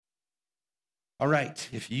All right,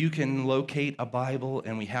 if you can locate a Bible,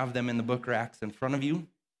 and we have them in the book racks in front of you,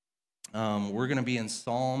 we're going to be in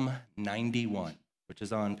Psalm 91, which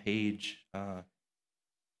is on page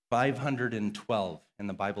 512 in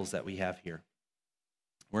the Bibles that we have here.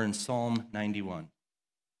 We're in Psalm 91.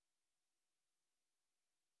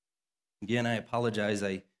 Again, I apologize.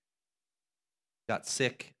 I got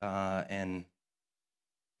sick and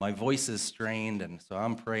my voice is strained, and so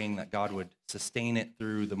I'm praying that God would sustain it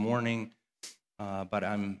through the morning. But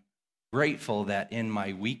I'm grateful that in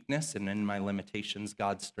my weakness and in my limitations,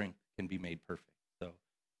 God's strength can be made perfect. So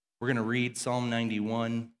we're going to read Psalm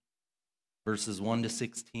 91, verses 1 to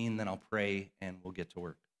 16, then I'll pray and we'll get to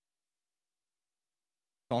work.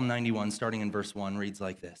 Psalm 91, starting in verse 1, reads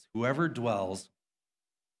like this: Whoever dwells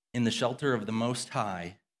in the shelter of the Most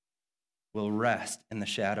High will rest in the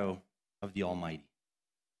shadow of the Almighty.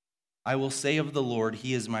 I will say of the Lord,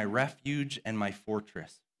 He is my refuge and my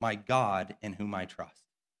fortress, my God in whom I trust.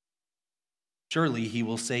 Surely He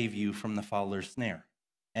will save you from the fowler's snare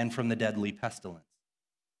and from the deadly pestilence.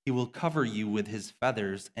 He will cover you with His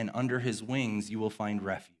feathers, and under His wings you will find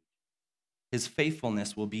refuge. His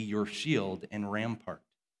faithfulness will be your shield and rampart.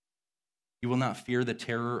 You will not fear the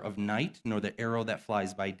terror of night, nor the arrow that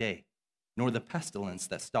flies by day, nor the pestilence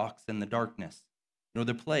that stalks in the darkness, nor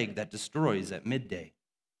the plague that destroys at midday.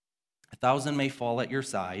 1,000 may fall at your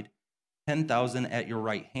side, 10,000 at your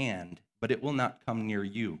right hand, but it will not come near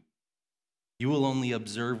you. You will only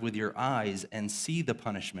observe with your eyes and see the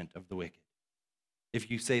punishment of the wicked.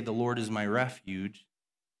 If you say, the Lord is my refuge,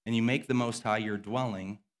 and you make the Most High your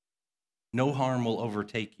dwelling, no harm will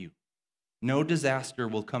overtake you. No disaster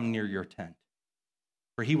will come near your tent.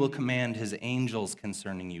 For He will command His angels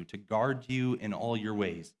concerning you to guard you in all your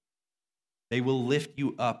ways. They will lift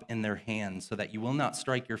you up in their hands so that you will not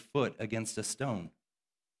strike your foot against a stone.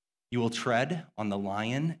 You will tread on the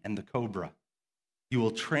lion and the cobra. You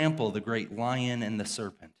will trample the great lion and the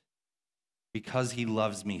serpent. Because He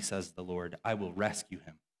loves me, says the Lord, I will rescue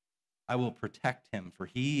him. I will protect him, for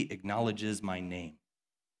he acknowledges my name.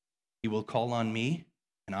 He will call on me,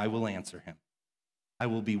 and I will answer him. I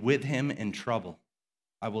will be with him in trouble.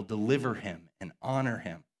 I will deliver him and honor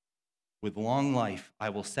him. With long life, I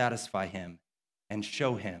will satisfy him and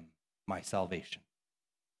show him my salvation.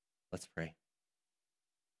 Let's pray.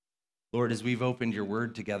 Lord, as we've opened your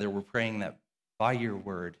word together, we're praying that by your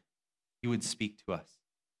word, you would speak to us,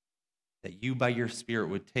 that you by your Spirit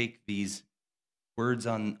would take these words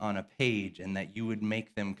on a page and that you would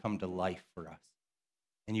make them come to life for us.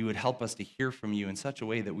 And you would help us to hear from you in such a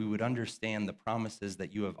way that we would understand the promises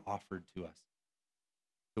that you have offered to us.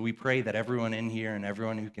 So we pray that everyone in here and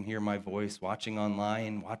everyone who can hear my voice, watching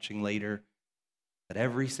online, watching later, that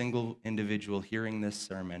every single individual hearing this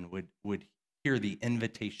sermon would hear the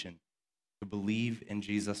invitation to believe in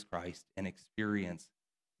Jesus Christ and experience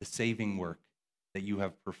the saving work that you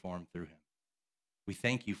have performed through him. We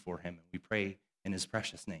thank you for him, and we pray in his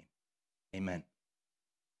precious name. Amen.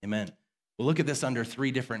 Amen. We'll look at this under three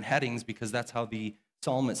different headings because that's how the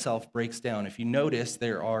psalm itself breaks down. If you notice,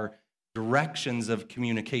 there are directions of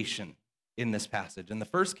communication in this passage. In the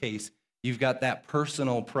first case, you've got that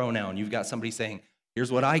personal pronoun. You've got somebody saying,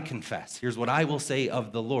 here's what I confess. Here's what I will say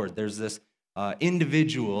of the Lord. There's this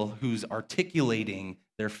individual who's articulating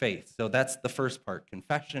their faith. So that's the first part,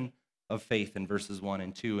 confession of faith in verses 1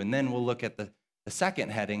 and 2. And then we'll look at the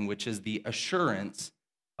second heading, which is the assurance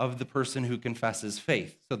of the person who confesses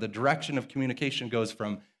faith. So the direction of communication goes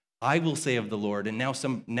from, I will say of the Lord, and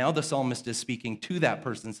now the psalmist is speaking to that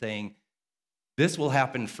person saying, this will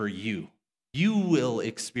happen for you. You will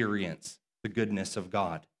experience the goodness of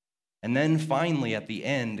God. And then finally, at the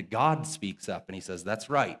end, God speaks up and he says, that's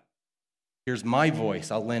right. Here's my voice.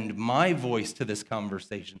 I'll lend my voice to this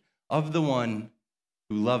conversation of the one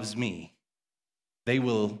who loves me. They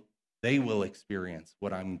will experience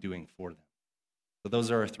what I'm doing for them. So those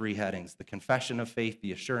are our three headings: the confession of faith,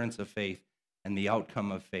 the assurance of faith, and the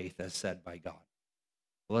outcome of faith as said by God.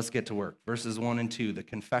 Well, let's get to work. Verses 1 and 2, the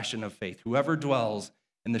confession of faith. Whoever dwells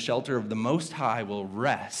in the shelter of the Most High will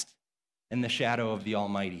rest in the shadow of the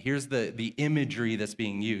Almighty. Here's the imagery that's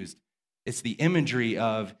being used. It's the imagery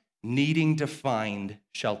of needing to find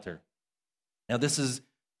shelter. Now, this is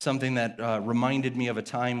something that reminded me of a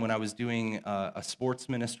time when I was doing a sports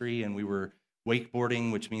ministry, and we were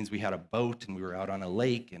wakeboarding, which means we had a boat, and we were out on a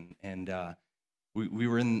lake, and we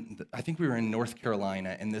were I think we were in North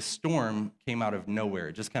Carolina, and this storm came out of nowhere.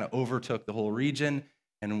 It just kind of overtook the whole region,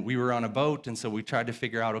 and we were on a boat, and so we tried to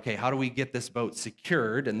figure out, okay, how do we get this boat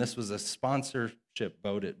secured? And this was a sponsorship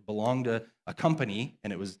boat. It belonged to a company,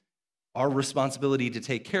 and it was our responsibility to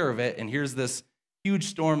take care of it. And here's this huge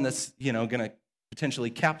storm that's, going to potentially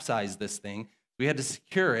capsize this thing. We had to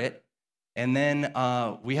secure it, and then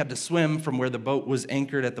we had to swim from where the boat was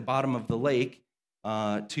anchored at the bottom of the lake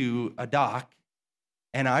to a dock.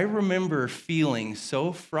 And I remember feeling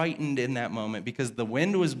so frightened in that moment because the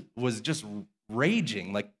wind was just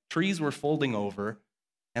raging, like trees were folding over,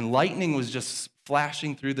 and lightning was just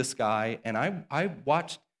flashing through the sky. And I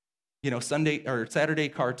watched, Sunday or Saturday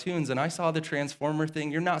cartoons, and I saw the Transformer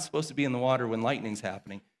thing. You're not supposed to be in the water when lightning's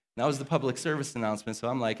happening. And that was the public service announcement. So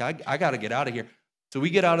I'm like, I got to get out of here. So we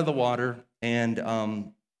get out of the water,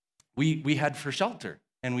 and we head for shelter.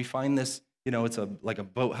 And we find this, it's like a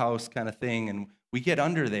boathouse kind of thing, and we get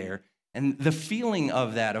under there. And the feeling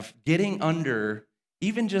of that, of getting under,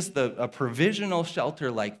 even just a provisional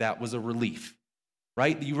shelter like that, was a relief,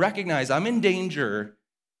 right? You recognize I'm in danger,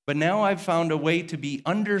 but now I've found a way to be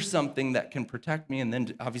under something that can protect me, and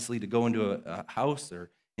then obviously to go into a house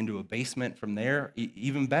or into a basement from there,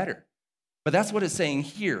 even better. But that's what it's saying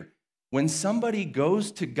here. When somebody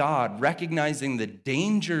goes to God, recognizing the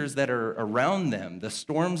dangers that are around them, the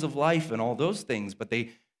storms of life and all those things, but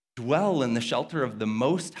they dwell in the shelter of the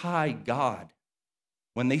Most High God,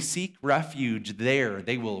 when they seek refuge there,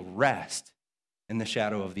 they will rest in the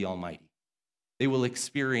shadow of the Almighty. They will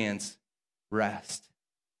experience rest.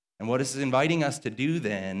 And what it's inviting us to do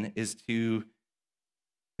then is to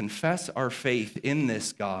confess our faith in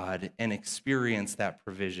this God and experience that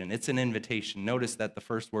provision. It's an invitation. Notice that the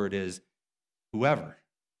first word is whoever.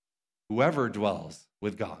 Whoever dwells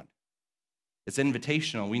with God. It's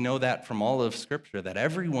invitational. We know that from all of Scripture, that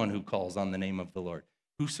everyone who calls on the name of the Lord,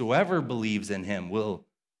 whosoever believes in him, will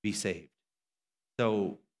be saved.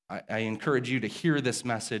 So I encourage you to hear this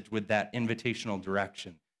message with that invitational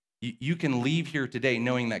direction. You can leave here today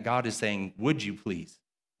knowing that God is saying, would you please?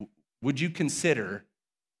 Would you consider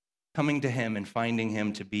coming to him and finding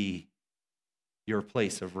him to be your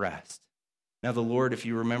place of rest? Now the Lord, if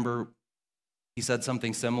you remember, he said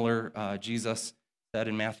something similar. Jesus said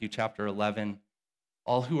in Matthew chapter 11,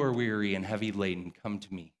 all who are weary and heavy laden, come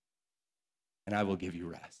to me, and I will give you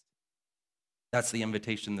rest. That's the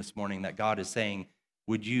invitation this morning, that God is saying,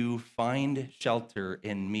 would you find shelter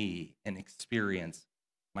in me and experience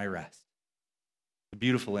my rest? A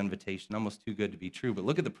beautiful invitation, almost too good to be true. But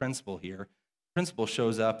look at the principle here. The principle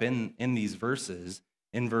shows up in these verses.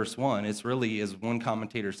 In verse 1, it's really, as one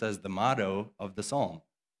commentator says, the motto of the psalm.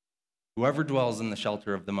 Whoever dwells in the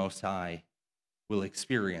shelter of the Most High will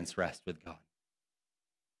experience rest with God.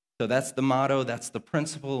 So that's the motto, that's the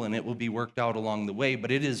principle, and it will be worked out along the way,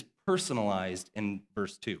 but it is personalized in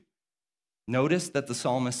verse 2. Notice that the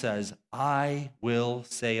psalmist says, I will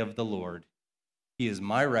say of the Lord, he is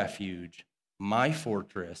my refuge, my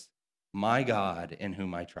fortress, my God in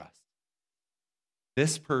whom I trust.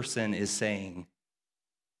 This person is saying,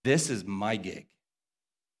 this is my gig.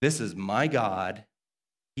 This is my God.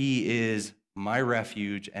 He is my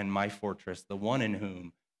refuge and my fortress, the one in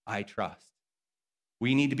whom I trust.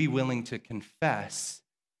 We need to be willing to confess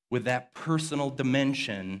with that personal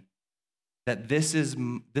dimension that this is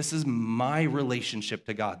my relationship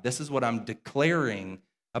to God. This is what I'm declaring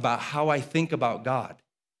about how I think about God.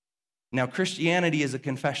 Now, Christianity is a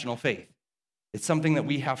confessional faith. It's something that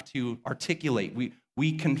we have to articulate.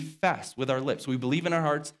 We confess with our lips. We believe in our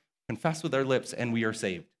hearts, confess with our lips, and we are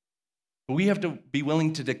saved. But we have to be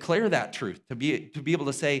willing to declare that truth, to be able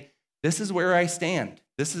to say, this is where I stand.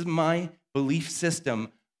 This is my belief system.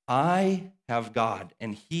 I have God,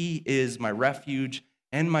 and he is my refuge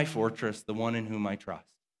and my fortress, the one in whom I trust.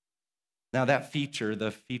 Now that feature,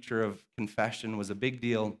 the feature of confession, was a big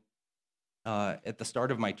deal at the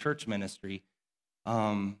start of my church ministry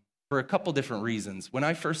for a couple different reasons. When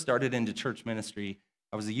I first started into church ministry,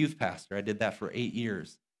 I was a youth pastor. I did that for 8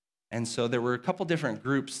 years. And so there were a couple different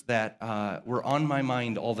groups that were on my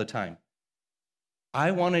mind all the time.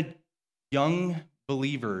 I wanted young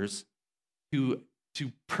believers to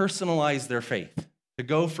personalize their faith, to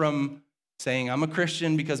go from saying, I'm a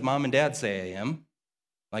Christian because mom and dad say I am.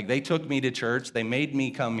 Like, they took me to church, they made me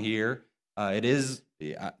come here.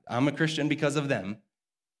 I'm a Christian because of them.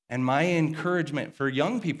 And my encouragement for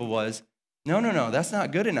young people was, no, that's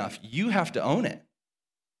not good enough. You have to own it.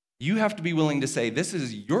 You have to be willing to say, this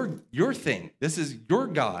is your thing. This is your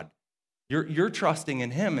God. You're trusting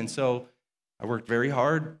in him. And so I worked very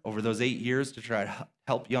hard over those 8 years to try to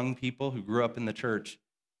help young people who grew up in the church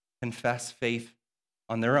confess faith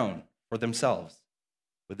on their own, for themselves,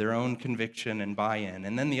 with their own conviction and buy-in.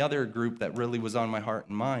 And then the other group that really was on my heart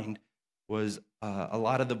and mind was a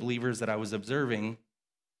lot of the believers that I was observing,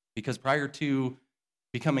 because prior to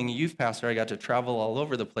becoming a youth pastor, I got to travel all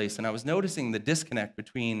over the place, and I was noticing the disconnect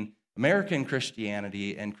between American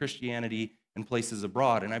Christianity and Christianity in places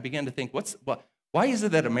abroad. And I began to think, Why is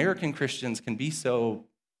it that American Christians can be so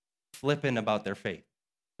flippant about their faith,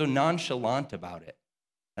 so nonchalant about it?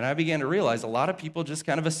 And I began to realize a lot of people just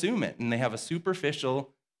kind of assume it, and they have a superficial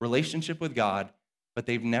relationship with God, but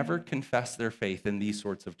they've never confessed their faith in these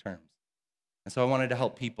sorts of terms. And so I wanted to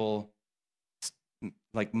help people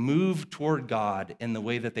like move toward God in the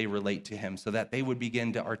way that they relate to him so that they would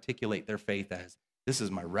begin to articulate their faith as, this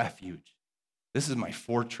is my refuge. This is my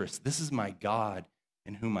fortress. This is my God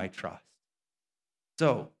in whom I trust.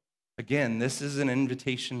 So, again, this is an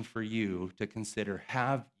invitation for you to consider,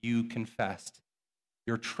 have you confessed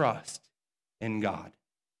your trust in God?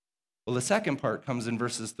 Well, the second part comes in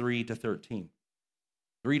verses 3 to 13.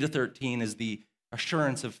 3 to 13 is the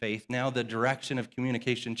assurance of faith. Now the direction of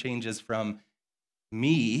communication changes from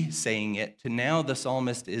me saying it to now the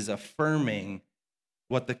psalmist is affirming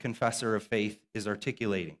what the confessor of faith is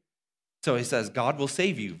articulating. So he says, God will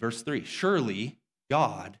save you. Verse 3, surely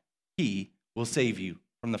God, he will save you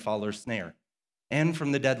from the fowler's snare and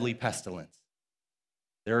from the deadly pestilence.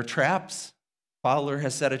 There are traps. Fowler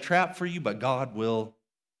has set a trap for you, but God will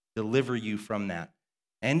deliver you from that.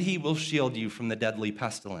 And he will shield you from the deadly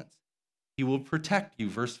pestilence. He will protect you.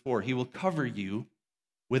 Verse 4, he will cover you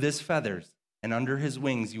with his feathers, and under his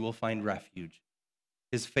wings you will find refuge.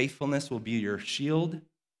 His faithfulness will be your shield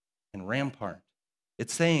and rampart.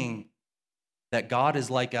 It's saying that God is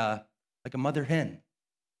like a mother hen,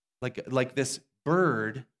 like this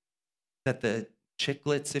bird that the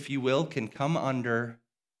chicklets, if you will, can come under,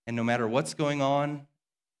 and no matter what's going on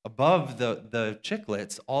above the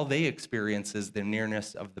chicklets, all they experience is the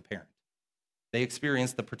nearness of the parent. They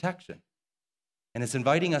experience the protection. And it's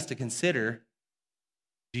inviting us to consider,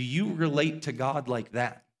 do you relate to God like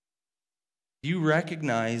that? Do you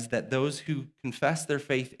recognize that those who confess their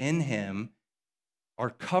faith in him are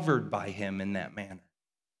covered by him in that manner?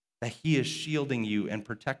 That he is shielding you and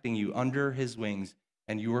protecting you under his wings,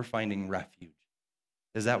 and you are finding refuge.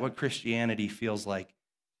 Is that what Christianity feels like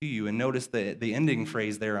to you? And notice the ending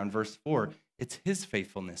phrase there on verse 4. It's his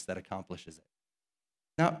faithfulness that accomplishes it.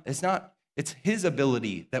 Now, it's his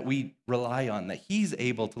ability that we rely on, that he's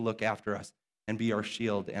able to look after us and be our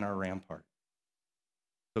shield and our rampart.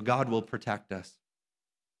 So God will protect us.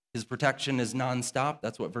 His protection is nonstop.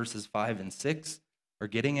 That's what verses 5 and 6 are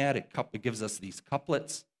getting at. It gives us these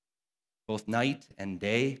couplets, both night and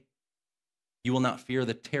day. You will not fear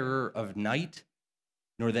the terror of night,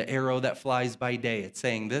 nor the arrow that flies by day. It's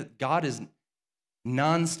saying that God is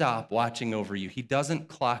nonstop watching over you. He doesn't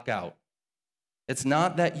clock out. It's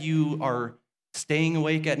not that you are staying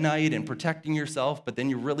awake at night and protecting yourself, but then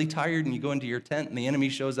you're really tired and you go into your tent and the enemy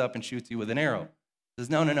shows up and shoots you with an arrow. He says,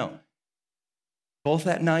 no. Both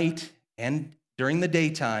at night and during the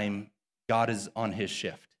daytime, God is on his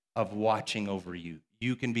shift of watching over you.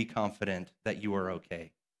 You can be confident that you are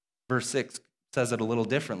okay. Verse 6 says it a little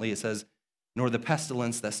differently. It says, nor the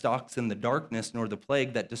pestilence that stalks in the darkness, nor the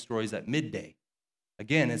plague that destroys at midday.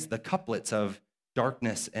 Again, it's the couplets of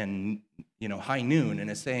darkness and high noon, and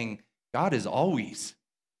it's saying God is always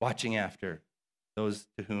watching after those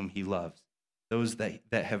to whom he loves, those that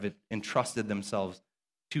have entrusted themselves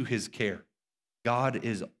to his care. God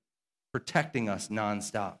is protecting us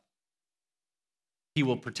nonstop. He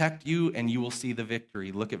will protect you, and you will see the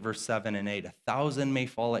victory. Look at verse 7 and 8. 1,000 may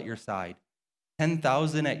fall at your side,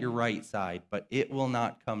 10,000 at your right side, but it will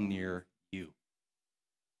not come near you.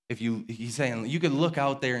 He's saying you could look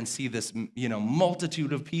out there and see this,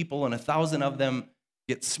 multitude of people, and 1,000 of them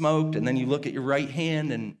get smoked, and then you look at your right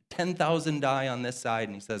hand, and 10,000 die on this side,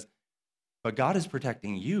 and he says, but God is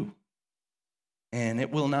protecting you, and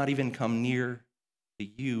it will not even come near to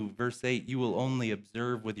you. Verse 8, you will only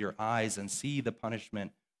observe with your eyes and see the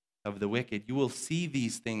punishment of the wicked. You will see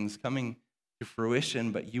these things coming to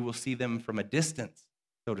fruition, but you will see them from a distance,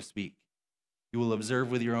 so to speak. You will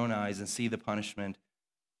observe with your own eyes and see the punishment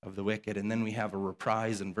of the wicked. And then we have a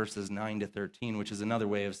reprise in verses 9 to 13, which is another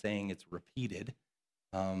way of saying it's repeated.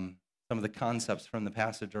 Some of the concepts from the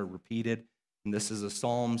passage are repeated. And this is a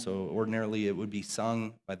psalm, so ordinarily it would be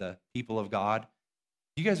sung by the people of God.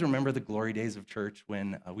 Do you guys remember the glory days of church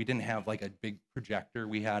when we didn't have like a big projector?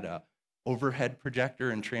 We had a overhead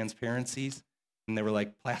projector and transparencies, and they were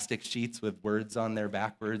like plastic sheets with words on there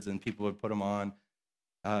backwards, and people would put them on.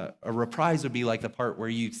 A reprise would be like the part where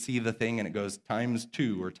you see the thing and it goes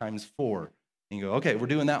 ×2 or ×4. And you go, okay, we're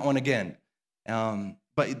doing that one again.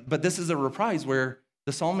 But this is a reprise where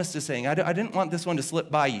the psalmist is saying, I didn't want this one to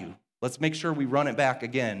slip by you. Let's make sure we run it back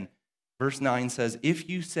again. Verse 9 says, if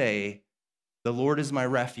you say, the Lord is my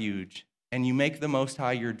refuge, and you make the Most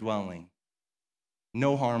High your dwelling,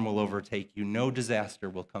 no harm will overtake you, no disaster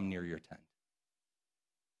will come near your tent.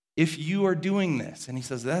 if you are doing this. And he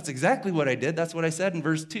says, that's exactly what I did. That's what I said in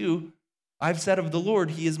verse 2. I've said of the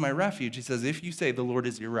Lord, he is my refuge. He says, if you say the Lord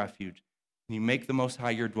is your refuge, and you make the Most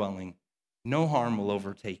High your dwelling, no harm will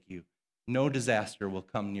overtake you. No disaster will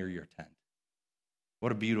come near your tent.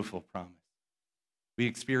 What a beautiful promise. We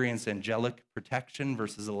experience angelic protection,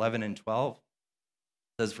 verses 11 and 12. It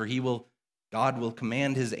says, for God will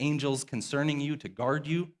command his angels concerning you to guard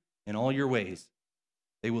you in all your ways.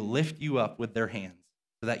 They will lift you up with their hands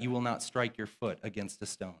so that you will not strike your foot against a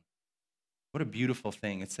stone. What a beautiful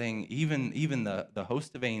thing. It's saying even the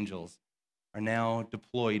host of angels are now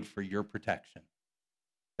deployed for your protection.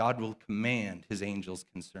 God will command his angels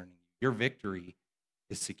concerning you. Your victory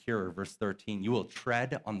is secure. Verse 13, you will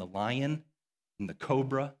tread on the lion and the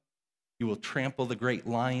cobra. You will trample the great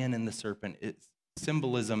lion and the serpent. It's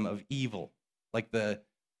symbolism of evil. Like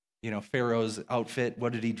Pharaoh's outfit,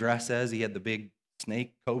 what did he dress as? He had the big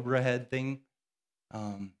snake cobra head thing.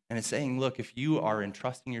 And it's saying, look, if you are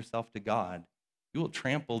entrusting yourself to God, you will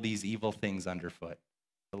trample these evil things underfoot.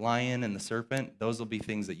 The lion and the serpent, those will be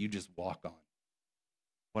things that you just walk on.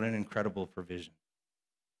 What an incredible provision.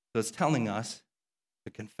 So it's telling us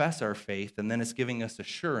to confess our faith, and then it's giving us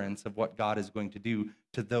assurance of what God is going to do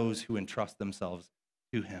to those who entrust themselves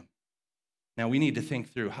to him. Now we need to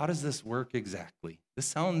think through, how does this work exactly? This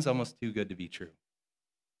sounds almost too good to be true.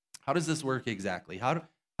 How does this work exactly? How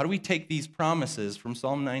do we take these promises from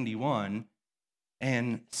Psalm 91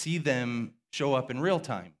 and see them show up in real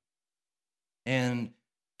time? And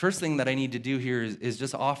first thing that I need to do here is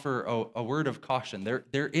just offer a word of caution.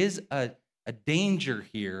 There is a danger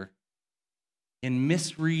here in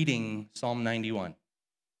misreading Psalm 91.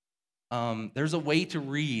 There's a way to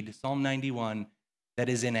read Psalm 91 that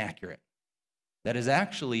is inaccurate. That is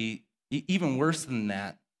actually, even worse than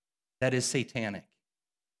that, that is satanic.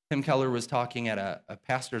 Tim Keller was talking at a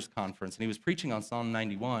pastor's conference, and he was preaching on Psalm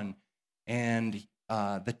 91, and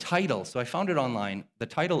the title, so I found it online, the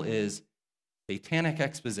title is Satanic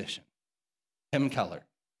Exposition, Tim Keller.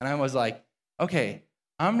 And I was like, okay,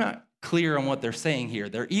 I'm not clear on what they're saying here.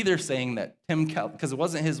 They're either saying that Tim Keller, because it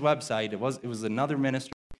wasn't his website, it was another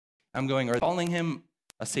ministry. I'm going, are they calling him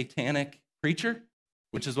a satanic preacher?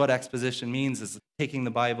 Which is what exposition means, is taking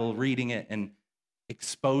the Bible, reading it, and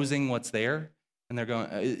exposing what's there. And they're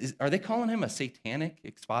going, are they calling him a satanic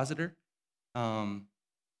expositor?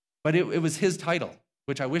 But it was his title,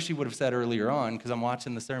 which I wish he would have said earlier on, because I'm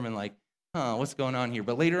watching the sermon like, what's going on here?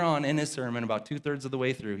 But later on in his sermon, about 2/3 of the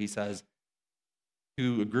way through, he says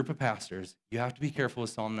to a group of pastors, you have to be careful with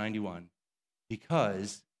Psalm 91,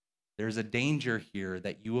 because there's a danger here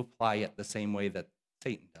that you apply it the same way that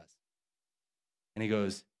Satan does. And he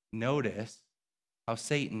goes, notice how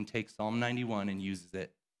Satan takes Psalm 91 and uses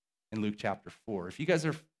it in Luke chapter 4. If you guys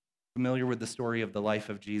are familiar with the story of the life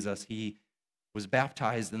of Jesus, he was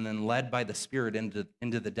baptized and then led by the Spirit into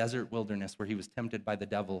the desert wilderness where he was tempted by the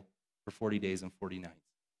devil for 40 days and 40 nights.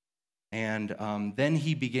 And then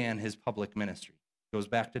he began his public ministry. Goes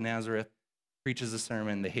back to Nazareth, preaches a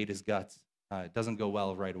sermon, they hate his guts. It doesn't go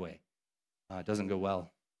well right away. It doesn't go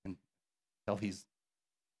well until he's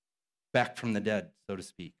back from the dead, so to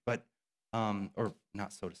speak. But, or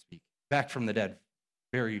not so to speak, back from the dead,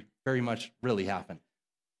 very, very much really happened.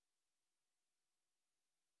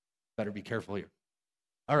 Better be careful here.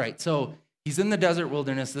 All right, so he's in the desert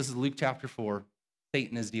wilderness. This is Luke chapter 4.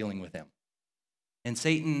 Satan is dealing with him. And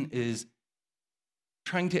Satan is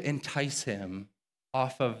trying to entice him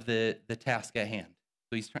off of the task at hand.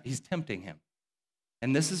 So he's tempting him.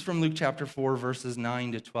 And this is from Luke chapter 4, verses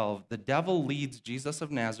 9 to 12. The devil leads Jesus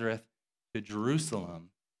of Nazareth to Jerusalem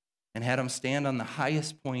and had him stand on the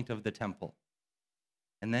highest point of the temple.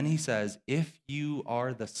 And then he says, if you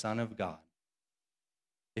are the Son of God,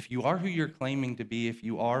 if you are who you're claiming to be, if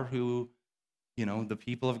you are who, the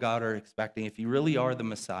people of God are expecting, if you really are the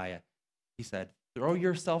Messiah, he said, throw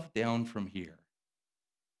yourself down from here.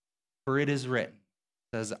 For it is written,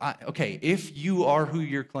 says, okay, if you are who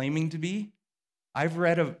you're claiming to be, I've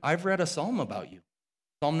read a psalm about you,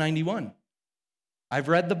 Psalm 91. I've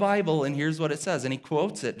read the Bible, and here's what it says. And he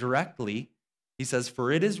quotes it directly. He says,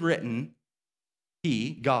 for it is written,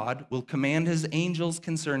 he, God, will command his angels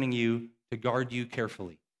concerning you to guard you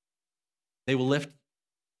carefully. They will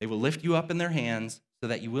lift you up in their hands so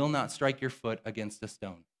that you will not strike your foot against a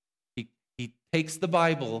stone. He takes the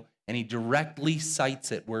Bible and he directly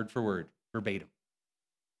cites it word for word, verbatim.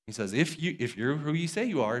 He says, if you're who you say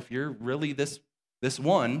you are, if you're really this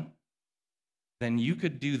one, then you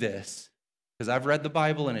could do this. Because I've read the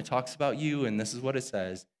Bible and it talks about you, and this is what it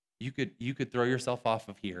says. You could throw yourself off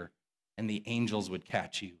of here, and the angels would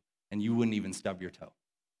catch you, and you wouldn't even stub your toe.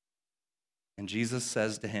 And Jesus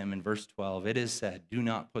says to him in verse 12, it is said, do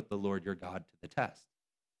not put the Lord your God to the test.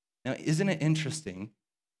 Now, isn't it interesting?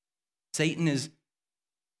 Satan is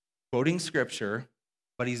quoting scripture,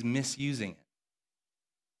 but he's misusing it.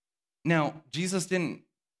 Now, Jesus didn't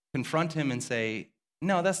confront him and say,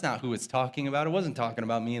 no, that's not who it's talking about. It wasn't talking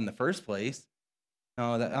about me in the first place.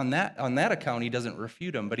 No, on that account, he doesn't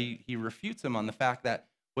refute him, but he refutes him on the fact that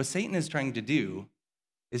what Satan is trying to do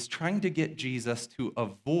is trying to get Jesus to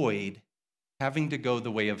avoid having to go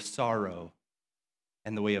the way of sorrow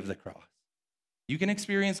and the way of the cross. You can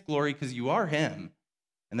experience glory because you are him,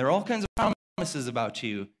 and there are all kinds of promises about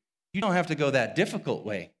you. You don't have to go that difficult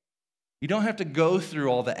way. You don't have to go through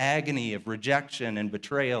all the agony of rejection and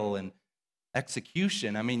betrayal and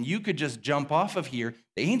execution. I mean, you could just jump off of here.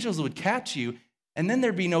 The angels would catch you, and then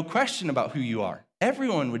there'd be no question about who you are.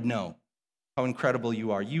 Everyone would know how incredible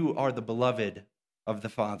you are. You are the beloved of the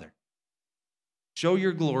Father. Show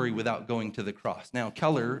your glory without going to the cross. Now,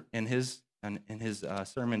 Keller, in his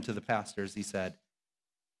sermon to the pastors, he said,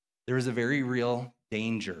 there is a very real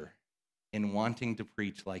danger in wanting to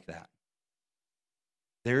preach like that.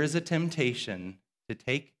 There is a temptation to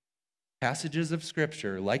take passages of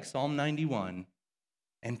Scripture like Psalm 91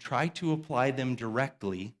 and try to apply them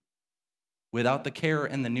directly without the care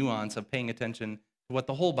and the nuance of paying attention to what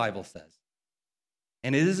the whole Bible says.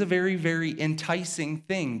 And it is a very, very enticing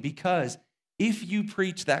thing, because if you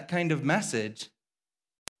preach that kind of message,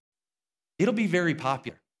 it'll be very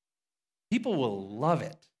popular. People will love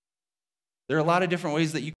it. There are a lot of different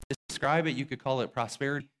ways that you can describe it. You could call it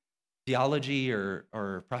prosperity theology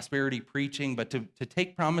or prosperity preaching, but to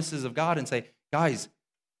take promises of God and say, guys,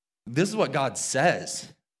 this is what God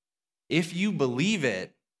says. If you believe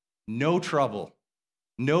it, no trouble,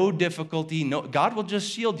 no difficulty, God will just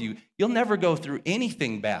shield you. You'll never go through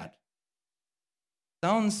anything bad.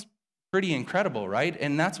 Sounds pretty incredible, right?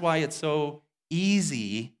 And that's why it's so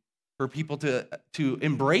easy for people to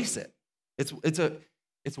embrace it.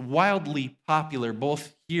 It's wildly popular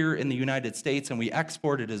both here in the United States, and we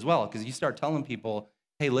export it as well, because you start telling people,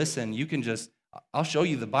 hey, listen, I'll show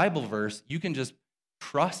you the Bible verse. You can just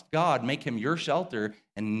trust God, make him your shelter,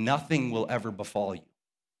 and nothing will ever befall you.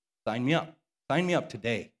 Sign me up. Sign me up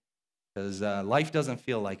today, because life doesn't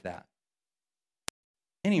feel like that.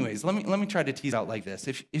 Anyways, let me try to tease out like this.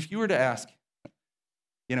 If you were to ask,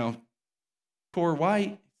 Cor,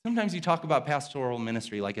 why sometimes you talk about pastoral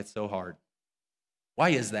ministry like it's so hard? Why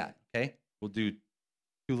is that? Okay, we'll do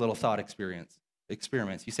two little thought experiments.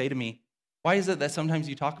 You say to me, why is it that sometimes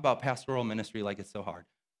you talk about pastoral ministry like it's so hard?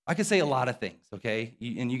 I could say a lot of things, okay?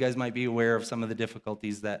 And you guys might be aware of some of the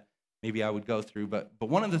difficulties that maybe I would go through, but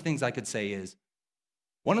one of the things I could say is,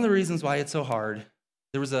 one of the reasons why it's so hard,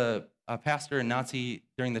 there was a pastor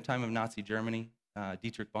during the time of Nazi Germany,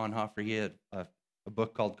 Dietrich Bonhoeffer. He had a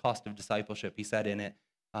book called Cost of Discipleship. He said in it,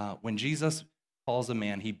 when Jesus calls a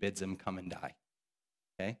man, he bids him come and die.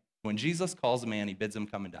 Okay? When Jesus calls a man, he bids him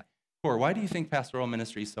come and die. Cor, why do you think pastoral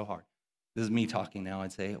ministry is so hard? This is me talking now.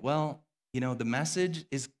 I'd say, well, the message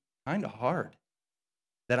is kind of hard,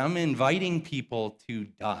 that I'm inviting people to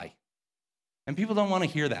die. And people don't want to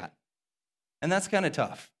hear that. And that's kind of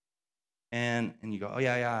tough. And you go, oh,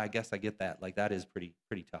 yeah, I guess I get that. Like, that is pretty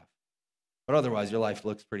tough. But otherwise, your life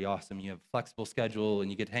looks pretty awesome. You have a flexible schedule,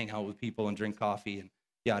 and you get to hang out with people and drink coffee and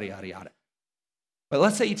yada, yada, yada. But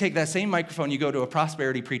let's say you take that same microphone, you go to a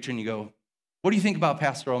prosperity preacher, and you go, what do you think about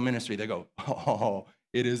pastoral ministry? They go, oh,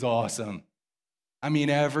 it is awesome. I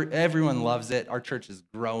mean, everyone loves it. Our church is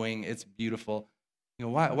growing. It's beautiful.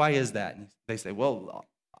 Why is that? And they say, well,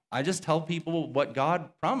 I just tell people what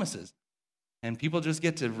God promises. And people just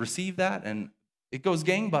get to receive that, and it goes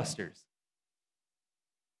gangbusters.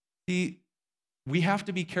 See, we have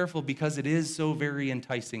to be careful, because it is so very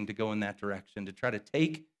enticing to go in that direction, to try to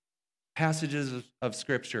take passages of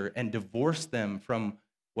Scripture and divorce them from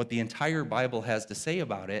what the entire Bible has to say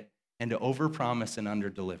about it, and to overpromise and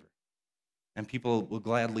underdeliver. And people will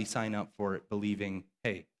gladly sign up for it, believing,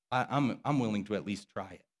 hey, I'm willing to at least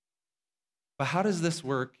try it. But how does this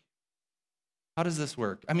work? How does this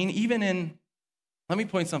work? I mean, let me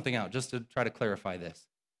point something out just to try to clarify this.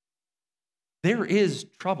 There is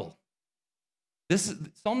trouble.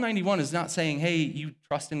 Psalm 91 is not saying, hey, you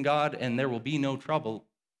trust in God and there will be no trouble.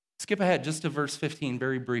 Skip ahead just to verse 15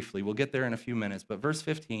 very briefly. We'll get there in a few minutes. But verse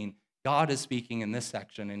 15, God is speaking in this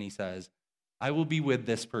section, and he says, I will be with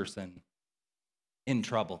this person in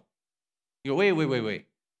trouble. You go, wait.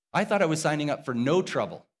 I thought I was signing up for no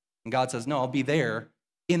trouble. And God says, no, I'll be there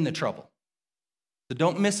in the trouble. So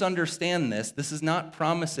don't misunderstand this. This is not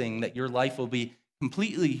promising that your life will be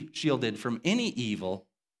completely shielded from any evil.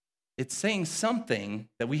 It's saying something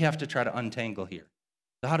that we have to try to untangle here.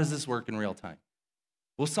 So how does this work in real time?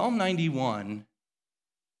 Well, Psalm 91,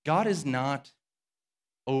 God is not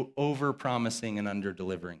over-promising and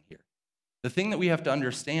under-delivering here. The thing that we have to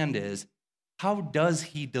understand is, how does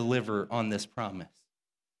he deliver on this promise?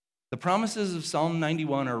 The promises of Psalm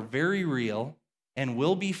 91 are very real and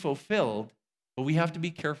will be fulfilled, but we have to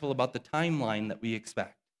be careful about the timeline that we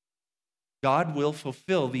expect. God will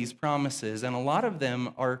fulfill these promises, and a lot of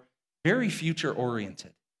them are very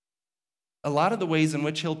future-oriented. A lot of the ways in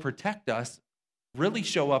which he'll protect us really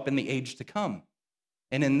show up in the age to come.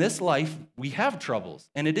 And in this life, we have troubles,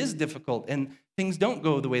 and it is difficult, and things don't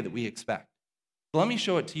go the way that we expect. So let me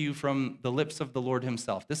show it to you from the lips of the Lord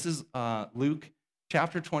himself. This is Luke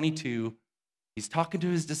chapter 22. He's talking to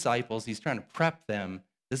his disciples. He's trying to prep them.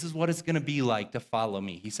 This is what it's going to be like to follow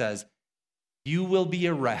me. He says, you will be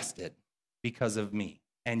arrested because of me,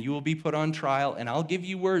 and you will be put on trial, and I'll give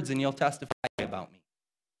you words, and you'll testify about me.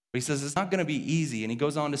 But he says it's not going to be easy, and he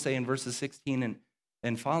goes on to say in verses 16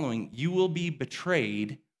 and following, you will be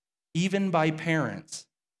betrayed even by parents,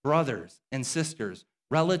 brothers and sisters,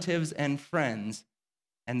 relatives and friends,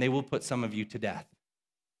 and they will put some of you to death.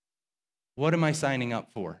 What am I signing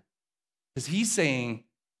up for? Because he's saying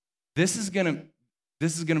this is going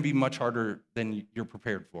to be much harder than you're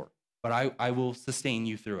prepared for, but I will sustain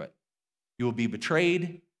you through it. You will be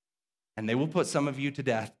betrayed, and they will put some of you to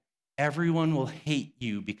death. Everyone will hate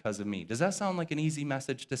you because of me. Does that sound like an easy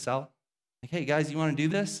message to sell? Like, hey, guys, you want to do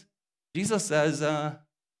this? Jesus says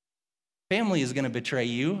family is going to betray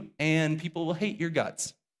you, and people will hate your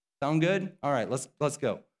guts. Sound good? All right, let's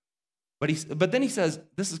go. But then he says,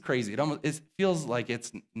 this is crazy. It feels like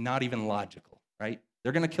it's not even logical, right?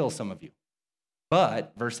 They're going to kill some of you.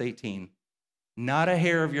 But, verse 18, not a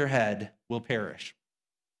hair of your head will perish.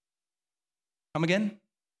 Come again?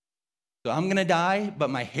 So I'm going to die,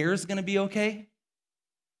 but my hair's going to be okay?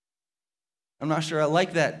 I'm not sure I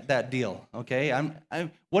like that deal, okay?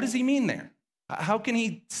 What does he mean there? How can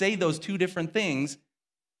he say those two different things?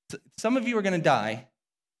 Some of you are going to die,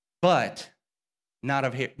 but not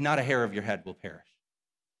a hair of your head will perish.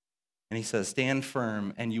 And he says, stand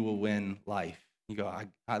firm and you will win life. You go,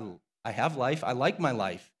 I have life. I like my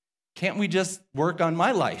life. Can't we just work on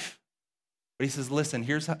my life? But he says, listen,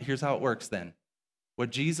 here's how it works then. What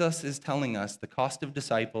Jesus is telling us, the cost of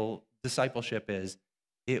discipleship is,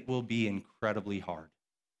 it will be incredibly hard.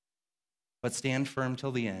 But stand firm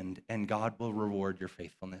till the end, and God will reward your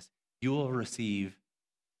faithfulness. You will receive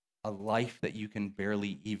a life that you can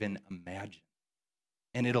barely even imagine,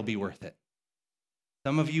 and it'll be worth it.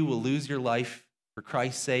 Some of you will lose your life for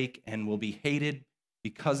Christ's sake and will be hated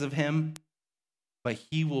because of him, but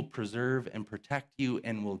he will preserve and protect you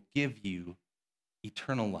and will give you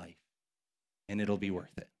eternal life, and it'll be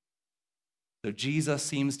worth it. So Jesus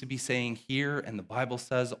seems to be saying here, and the Bible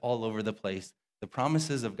says all over the place, the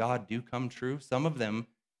promises of God do come true. Some of them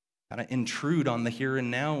kind of intrude on the here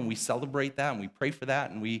and now, and we celebrate that, and we pray for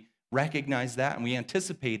that, and we recognize that, and we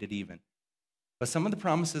anticipate it even. But some of the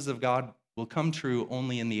promises of God will come true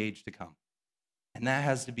only in the age to come. And that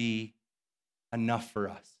has to be enough for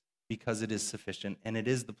us because it is sufficient, and it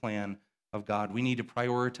is the plan of God. We need to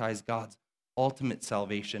prioritize God's ultimate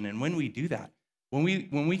salvation. And when we do that, when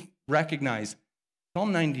we recognize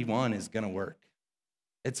Psalm 91 is going to work,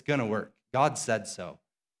 it's going to work. God said so.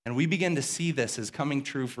 And we begin to see this as coming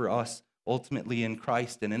true for us ultimately in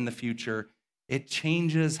Christ and in the future. It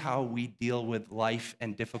changes how we deal with life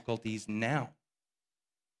and difficulties now.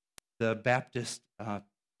 The Baptist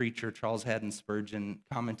preacher Charles Haddon Spurgeon,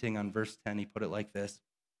 commenting on verse 10, he put it like this.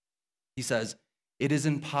 He says, "It is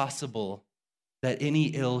impossible that any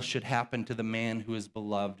ill should happen to the man who is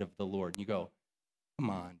beloved of the Lord." And you go, come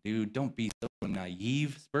on, dude, don't be so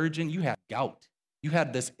naive, Spurgeon. You had gout. You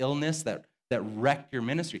had this illness that wrecked your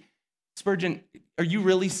ministry. Spurgeon, are you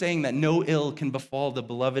really saying that no ill can befall the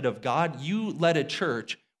beloved of God? You led a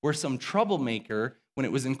church where some troublemaker, when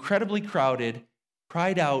it was incredibly crowded,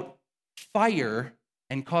 cried out fire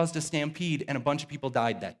and caused a stampede, and a bunch of people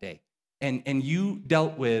died that day. And you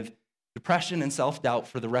dealt with depression and self-doubt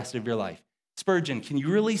for the rest of your life. Spurgeon, can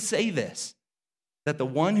you really say this? That the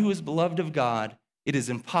one who is beloved of God, it is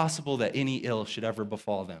impossible that any ill should ever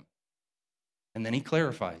befall them. And then he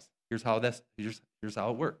clarifies, here's how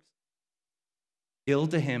it works. Ill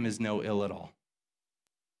to him is no ill at all,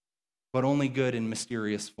 but only good in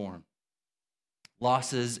mysterious form.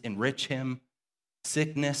 Losses enrich him.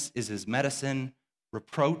 Sickness is his medicine.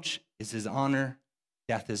 Reproach is his honor.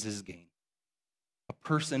 Death is his gain. A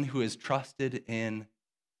person who is trusted in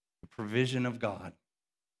the provision of God,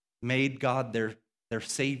 made God their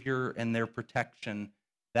Savior and their protection,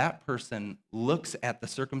 that person looks at the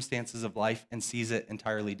circumstances of life and sees it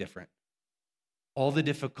entirely different. All the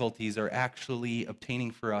difficulties are actually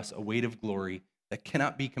obtaining for us a weight of glory that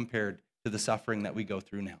cannot be compared to the suffering that we go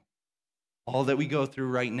through now. All that we go through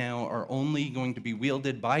right now are only going to be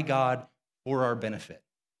wielded by God for our benefit.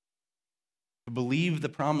 To believe the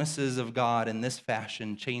promises of God in this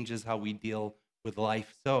fashion changes how we deal with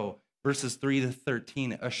life. So, verses 3 to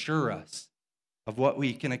 13 assure us of what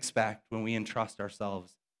we can expect when we entrust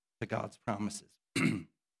ourselves to God's promises.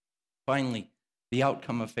 Finally, the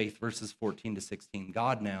outcome of faith, verses 14 to 16.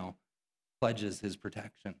 God now pledges his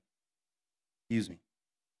protection. Excuse me.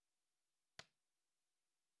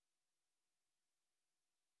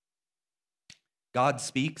 God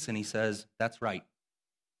speaks and he says, that's right.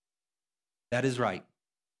 That is right.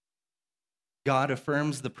 God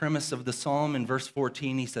affirms the premise of the psalm in verse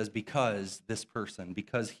 14. He says, because this person,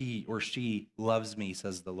 because he or she loves me,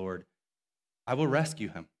 says the Lord, I will rescue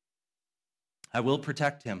him. I will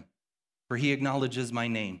protect him, for he acknowledges my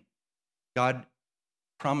name. God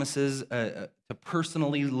promises to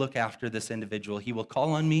personally look after this individual. He will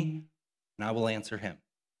call on me, and I will answer him.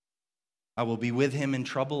 I will be with him in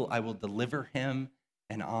trouble. I will deliver him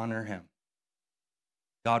and honor him.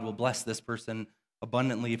 God will bless this person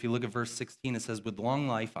abundantly. If you look at verse 16, it says, with long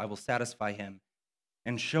life I will satisfy him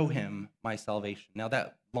and show him my salvation. Now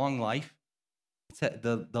that long life,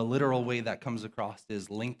 the literal way that comes across is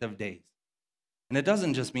length of days. And it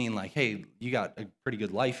doesn't just mean like, hey, you got a pretty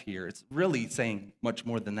good life here. It's really saying much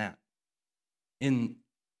more than that. In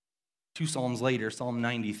 2 Psalms later, Psalm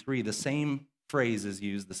 93, the same phrase is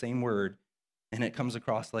used, the same word, and it comes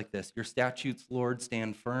across like this. Your statutes, Lord,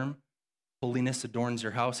 stand firm. Holiness adorns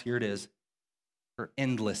your house. Here it is, for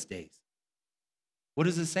endless days. What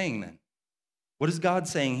is it saying then? What is God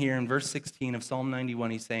saying here in verse 16 of Psalm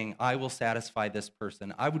 91? He's saying, I will satisfy this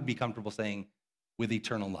person. I would be comfortable saying, with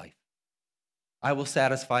eternal life. I will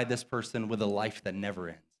satisfy this person with a life that never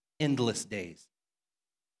ends, endless days.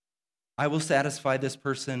 I will satisfy this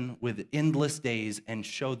person with endless days and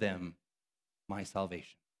show them my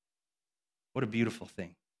salvation. What a beautiful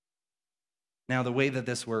thing. Now, the way that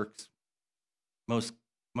this works most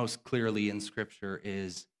clearly in Scripture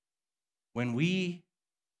is when we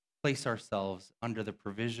place ourselves under the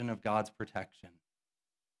provision of God's protection,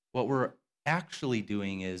 what we're actually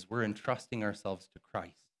doing is we're entrusting ourselves to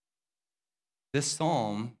Christ. This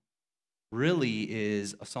psalm really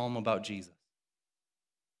is a psalm about Jesus.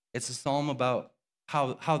 It's a psalm about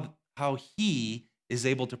how he is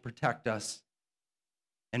able to protect us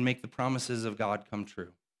and make the promises of God come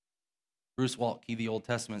true. Bruce Waltke, the Old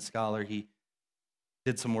Testament scholar, he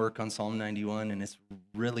did some work on Psalm 91, and it's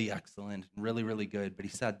really excellent, really, really good. But he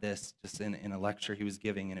said this just in a lecture he was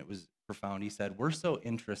giving, and it was profound. He said, we're so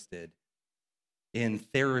interested in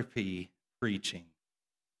therapy preaching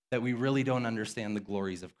that we really don't understand the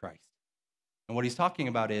glories of Christ. And what he's talking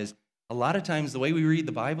about is, a lot of times the way we read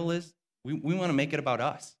the Bible is, we want to make it about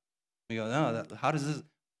us. We go, no, how does this,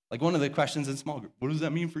 like one of the questions in small group, what does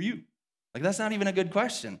that mean for you? Like, that's not even a good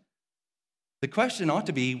question. The question ought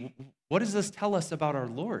to be, what does this tell us about our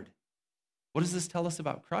Lord? What does this tell us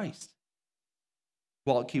about Christ?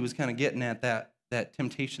 Waltke was kind of getting at that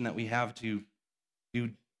temptation that we have to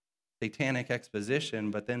do satanic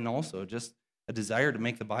exposition, but then also just a desire to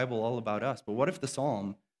make the Bible all about us. But what if the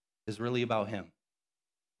psalm is really about him?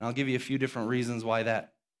 And I'll give you a few different reasons why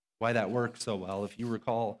that works so well. If you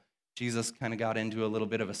recall, Jesus kind of got into a little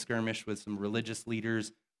bit of a skirmish with some religious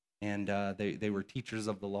leaders, and they were teachers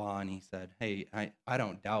of the law, and he said, hey, I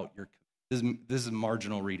don't doubt your, this is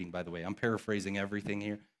marginal reading, by the way. I'm paraphrasing everything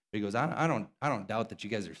here. But he goes, I don't doubt that you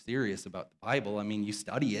guys are serious about the Bible. I mean, you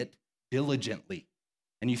study it diligently,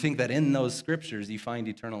 and you think that in those scriptures you find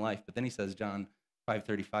eternal life. But then he says, John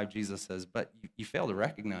 5:35, Jesus says, but you fail to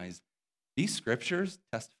recognize these scriptures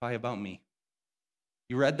testify about me.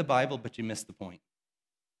 You read the Bible, but you missed the point.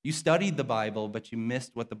 You studied the Bible, but you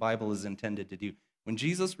missed what the Bible is intended to do. When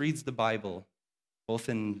Jesus reads the Bible, both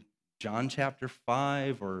in John chapter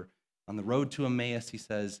 5 or on the road to Emmaus, he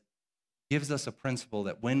says, gives us a principle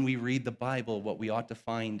that when we read the Bible, what we ought to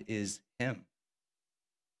find is him.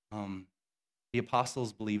 The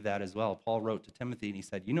apostles believe that as well. Paul wrote to Timothy and he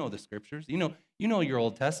said, you know the scriptures, you know your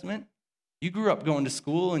Old Testament. You grew up going to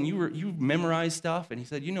school and you memorized stuff. And he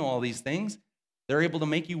said, you know all these things. They're able to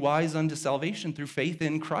make you wise unto salvation through faith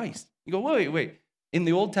in Christ. You go, wait. In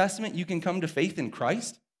the Old Testament, you can come to faith in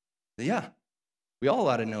Christ? Yeah, we all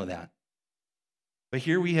ought to know that. But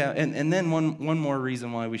here we have, and then one more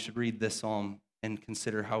reason why we should read this psalm and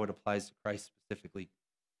consider how it applies to Christ specifically.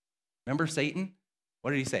 Remember Satan?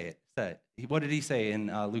 What did he say? What did he say in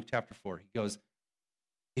Luke chapter 4? He goes,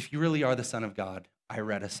 if you really are the Son of God, I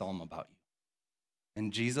read a psalm about you.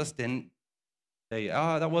 And Jesus didn't say,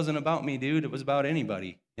 that wasn't about me, dude. It was about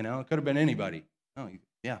anybody. It could have been anybody. Oh,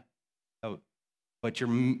 yeah. Oh, but you're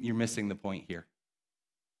missing the point here.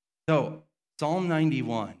 So Psalm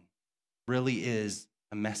 91 really is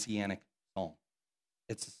a messianic psalm.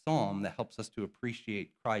 It's a psalm that helps us to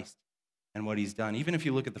appreciate Christ and what he's done. Even if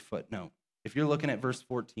you look at the footnote, if you're looking at verse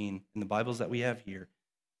 14 in the Bibles that we have here,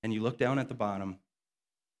 and you look down at the bottom,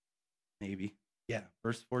 maybe,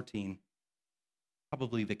 verse 14,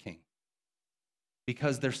 probably the king.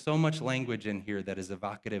 Because there's so much language in here that is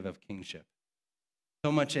evocative of kingship.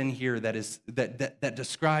 So much in here that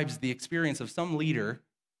describes the experience of some leader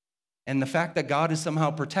and the fact that God is somehow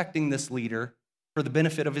protecting this leader for the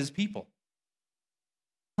benefit of his people.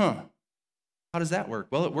 How does that work?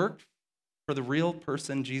 Well, it worked for the real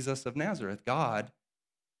person, Jesus of Nazareth. God,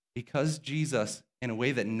 because Jesus, in a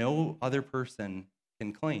way that no other person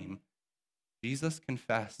can claim, Jesus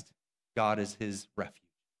confessed God as his refuge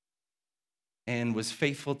and was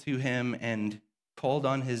faithful to him and called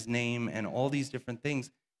on his name and all these different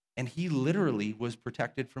things. And he literally was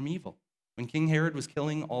protected from evil. When King Herod was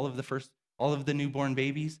killing all of the newborn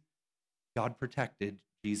babies, God protected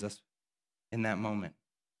Jesus in that moment.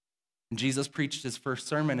 And Jesus preached his first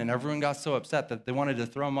sermon, and everyone got so upset that they wanted to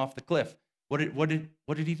throw him off the cliff. What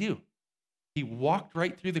did he do? He walked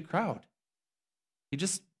right through the crowd. He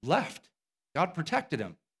just left. God protected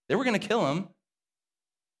him. They were going to kill him.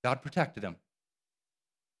 God protected him.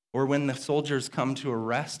 Or when the soldiers come to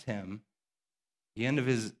arrest him, the end of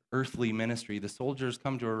his earthly ministry, the soldiers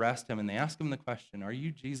come to arrest him, and they ask him the question, "Are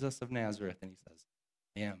you Jesus of Nazareth?" And he says,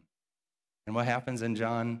 "I am." And what happens in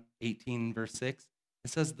John 18, verse 6? It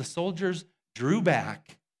says, the soldiers drew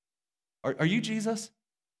back. Are you Jesus?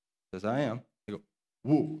 He says, "I am." They go,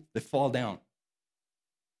 whoa, they fall down.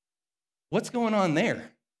 What's going on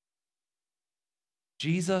there?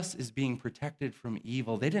 Jesus is being protected from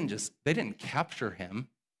evil. They didn't capture him.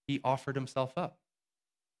 He offered himself up.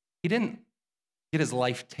 He didn't get his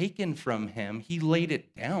life taken from him. He laid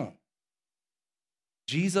it down.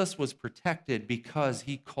 Jesus was protected because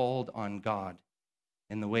he called on God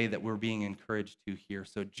in the way that we're being encouraged to here.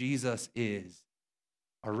 So Jesus is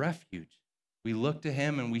our refuge. We look to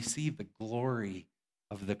him and we see the glory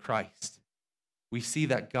of the Christ. We see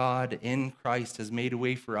that God in Christ has made a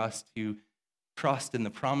way for us to trust in the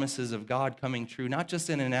promises of God coming true, not just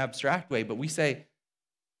in an abstract way, but we say,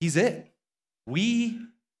 he's it. We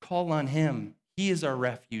call on him. He is our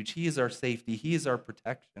refuge. He is our safety. He is our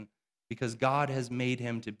protection because God has made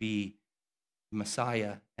him to be the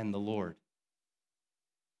Messiah and the Lord.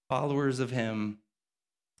 Followers of him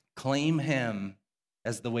claim him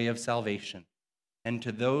as the way of salvation. And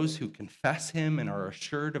to those who confess him and are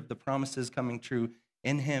assured of the promises coming true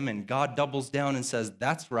in him, and God doubles down and says,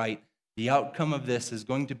 "That's right, the outcome of this is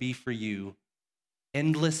going to be for you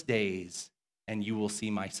endless days, and you will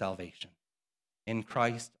see my salvation." In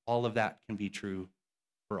Christ, all of that can be true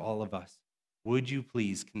for all of us. Would you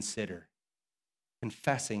please consider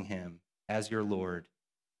confessing him as your Lord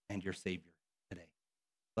and your Savior today?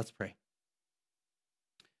 Let's pray.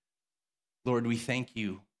 Lord, we thank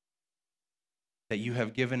you that you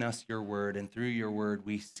have given us your word, and through your word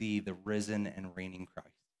we see the risen and reigning Christ.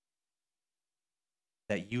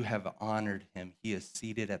 That you have honored him. He is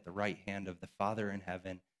seated at the right hand of the Father in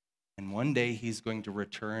heaven. And one day he's going to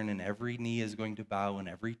return, and every knee is going to bow, and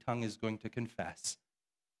every tongue is going to confess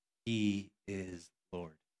he is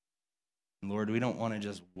Lord. And Lord, we don't want to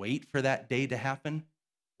just wait for that day to happen.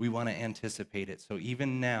 We want to anticipate it. So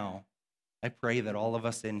even now, I pray that all of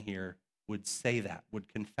us in here would say that, would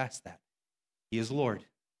confess that. He is Lord.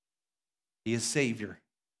 He is Savior.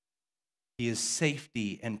 He is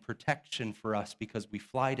safety and protection for us because we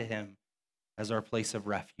fly to him as our place of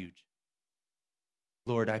refuge.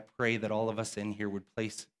 Lord, I pray that all of us in here would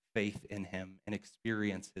place faith in him and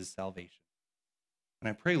experience his salvation. And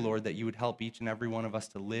I pray, Lord, that you would help each and every one of us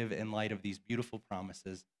to live in light of these beautiful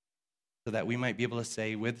promises so that we might be able to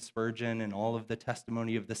say with Spurgeon and all of the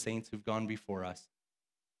testimony of the saints who've gone before us,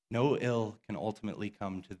 no ill can ultimately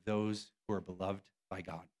come to those who are beloved by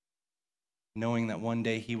God, knowing that one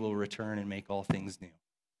day he will return and make all things new.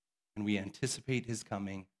 And we anticipate his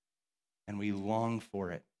coming, and we long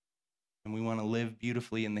for it. And we want to live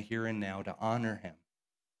beautifully in the here and now to honor him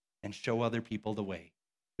and show other people the way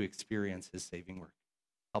to experience his saving work.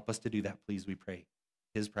 Help us to do that, please, we pray.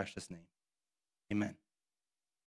 In his precious name. Amen.